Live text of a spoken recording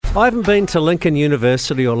I haven't been to Lincoln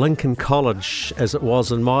University or Lincoln College, as it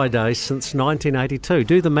was in my day, since 1982.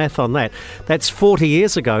 Do the math on that. That's 40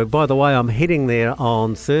 years ago. By the way, I'm heading there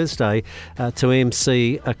on Thursday to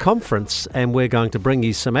MC a conference, and we're going to bring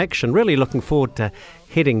you some action. Really looking forward to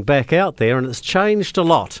heading back out there, and it's changed a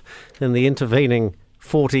lot in the intervening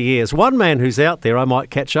 40 years. One man who's out there, I might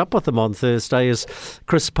catch up with him on Thursday, is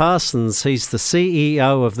Chris Parsons. He's the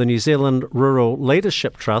CEO of the New Zealand Rural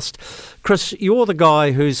Leadership Trust. Chris, you're the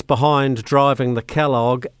guy who's behind driving the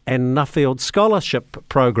Kellogg and Nuffield scholarship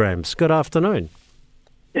programs. Good afternoon.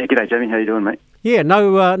 Yeah, g'day, Jamie. How you doing, mate? Yeah,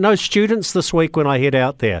 no students this week when I head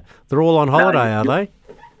out there. They're all on holiday, are they?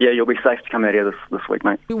 Yeah, you'll be safe to come out here this week,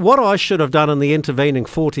 mate. What I should have done in the intervening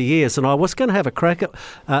 40 years, and I was going to have a crack at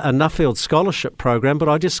a Nuffield scholarship program, but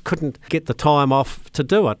I just couldn't get the time off to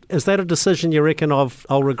do it. Is that a decision you reckon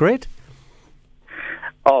I'll regret?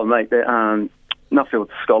 Oh, mate, the Nuffield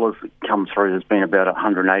scholars that come through, there's been about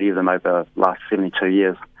 180 of them over the last 72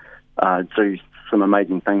 years, do some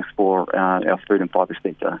amazing things for our food and fibre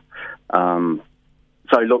sector.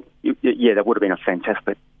 So, look, yeah, that would have been a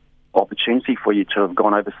fantastic opportunity for you to have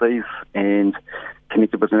gone overseas and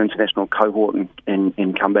connected with an international cohort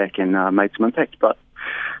and come back and made some impact. But,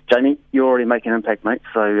 Jamie, you already make an impact, mate,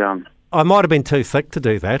 so... I might have been too thick to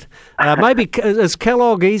do that. Maybe, is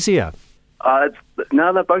Kellogg easier?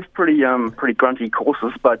 No, they're both pretty grunty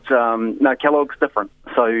courses, but no, Kellogg's different.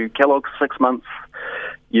 So Kellogg's 6 months,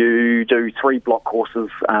 you do 3 block courses,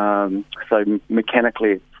 so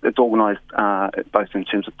mechanically it's organised both in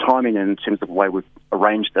terms of timing and in terms of the way we've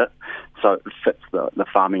arranged it, so it fits the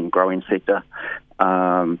farming and growing sector.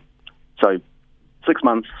 So 6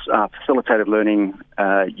 months, facilitated learning,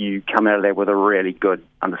 you come out of there with a really good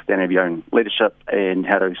understanding of your own leadership and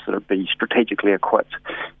how to sort of be strategically equipped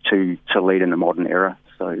to lead in the modern era.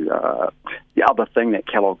 So the other thing that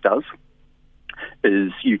Kellogg does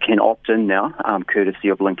is you can opt in now, courtesy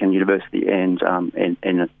of Lincoln University and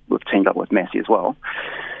we've teamed up with Mackay as well,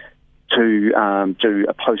 to do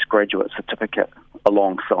a postgraduate certificate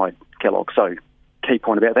alongside Kellogg. So key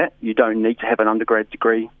point about that, you don't need to have an undergrad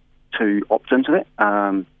degree to opt into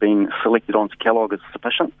that. Being selected onto Kellogg is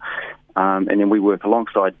sufficient. And then we work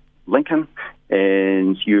alongside Lincoln,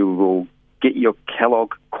 and you will get your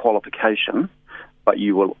Kellogg qualification, but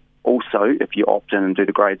you will also, if you opt in and do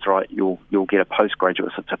the grades right, you'll get a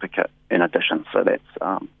postgraduate certificate in addition. So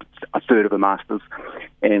that's a third of a master's.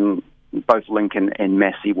 And both Lincoln and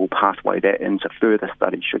Massey will pathway that into further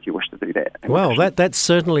study should you wish to do that. Well, that's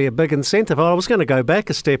certainly a big incentive. I was going to go back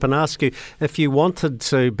a step and ask you, if you wanted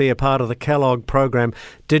to be a part of the Kellogg program,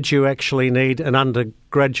 did you actually need an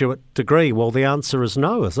undergraduate degree? Well, the answer is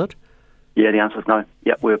no, is it? Yeah, the answer is no.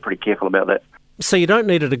 Yep, we're pretty careful about that. So you don't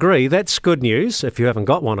need a degree. That's good news, if you haven't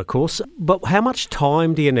got one, of course. But how much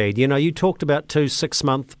time do you need? You know, you talked about 2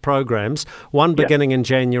 6-month programs, one beginning in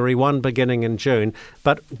January, one beginning in June.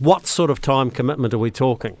 But what sort of time commitment are we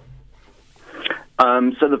talking?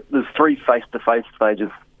 So there's 3 face-to-face phases.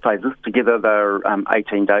 Together they're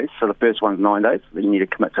 18 days. So the first one's 9 days. So you need to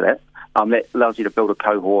commit to that. That allows you to build a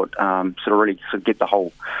cohort, really get the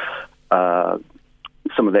whole...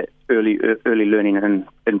 some of that early learning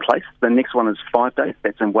in place. The next one is 5 days.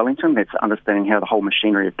 That's in Wellington. That's understanding how the whole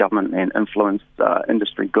machinery of government and influence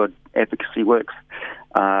industry good advocacy works.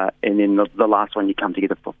 And then the last one, you come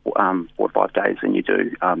together for 4 to 5 days, and you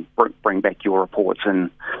do bring back your reports and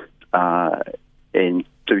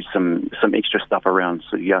do some extra stuff around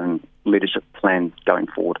sort of your own leadership plan going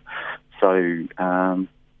forward. So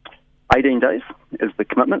 18 days is the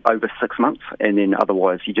commitment over 6 months, and then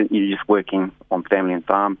otherwise you're just working on family and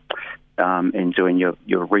farm and doing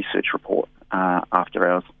your research report after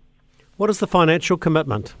hours. What is the financial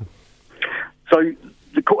commitment? So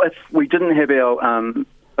if we didn't have our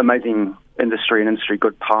amazing industry and industry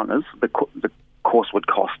good partners, the course would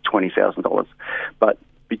cost $20,000. But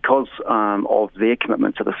because of their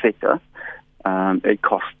commitment to the sector, it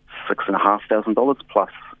costs $6,500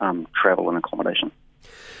 plus travel and accommodation.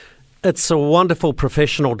 It's a wonderful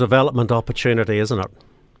professional development opportunity, isn't it?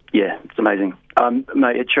 Yeah, it's amazing.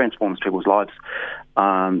 Mate, it transforms people's lives.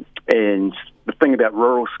 And the thing about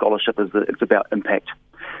rural scholarship is that it's about impact.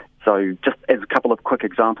 So just as a couple of quick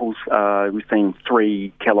examples, we've seen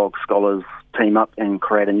 3 Kellogg scholars team up and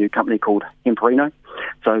create a new company called Hemperino.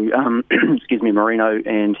 So, merino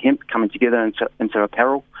and hemp coming together into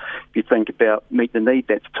apparel. If you think about Meet the Need,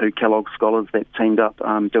 that's 2 Kellogg scholars that teamed up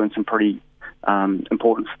doing some pretty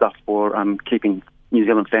important stuff for keeping New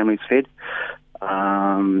Zealand families fed.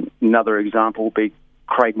 Another example would be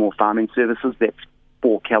Craigmore Farming Services. That's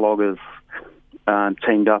 4 Kelloggers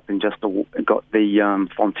teamed up and just got the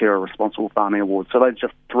Fonterra Responsible Farming Award. So those are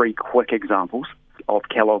just 3 quick examples. of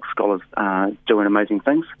Kellogg scholars doing amazing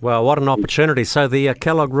things. Well, what an opportunity. So the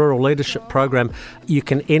Kellogg Rural Leadership Program, you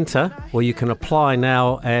can enter or you can apply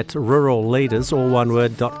now at ruralleaders, all one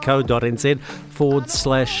word,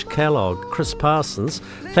 .co.nz/Kellogg. Chris Parsons,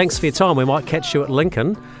 thanks for your time. We might catch you at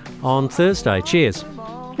Lincoln on Thursday. Cheers.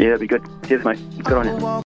 Yeah, that'd be good. Cheers, mate. Good on you.